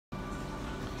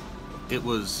It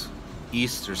was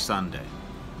Easter Sunday.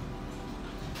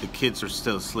 The kids are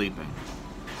still sleeping.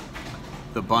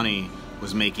 The bunny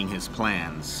was making his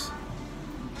plans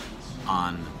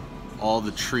on all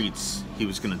the treats he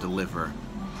was going to deliver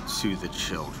to the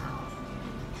children.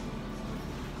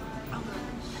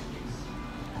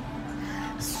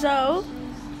 So,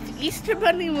 the Easter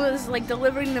Bunny was like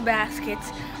delivering the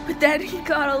baskets, but then he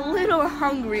got a little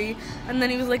hungry, and then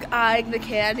he was like eyeing the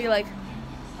candy, like,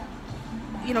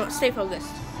 you know, stay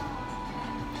focused.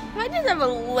 I just have a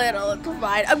little to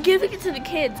provide. I'm giving it to the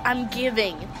kids. I'm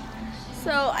giving.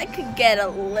 So I could get a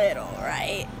little,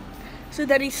 right? So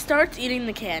then he starts eating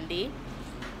the candy.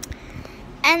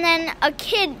 And then a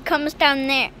kid comes down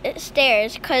the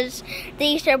stairs because the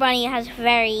Easter Bunny has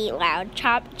very loud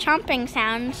chomping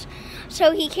sounds.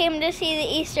 So he came to see the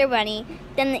Easter Bunny.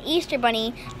 Then the Easter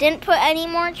Bunny didn't put any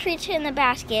more treats in the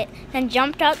basket, then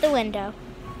jumped out the window.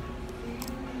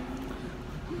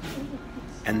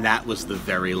 And that was the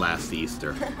very last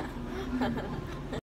Easter.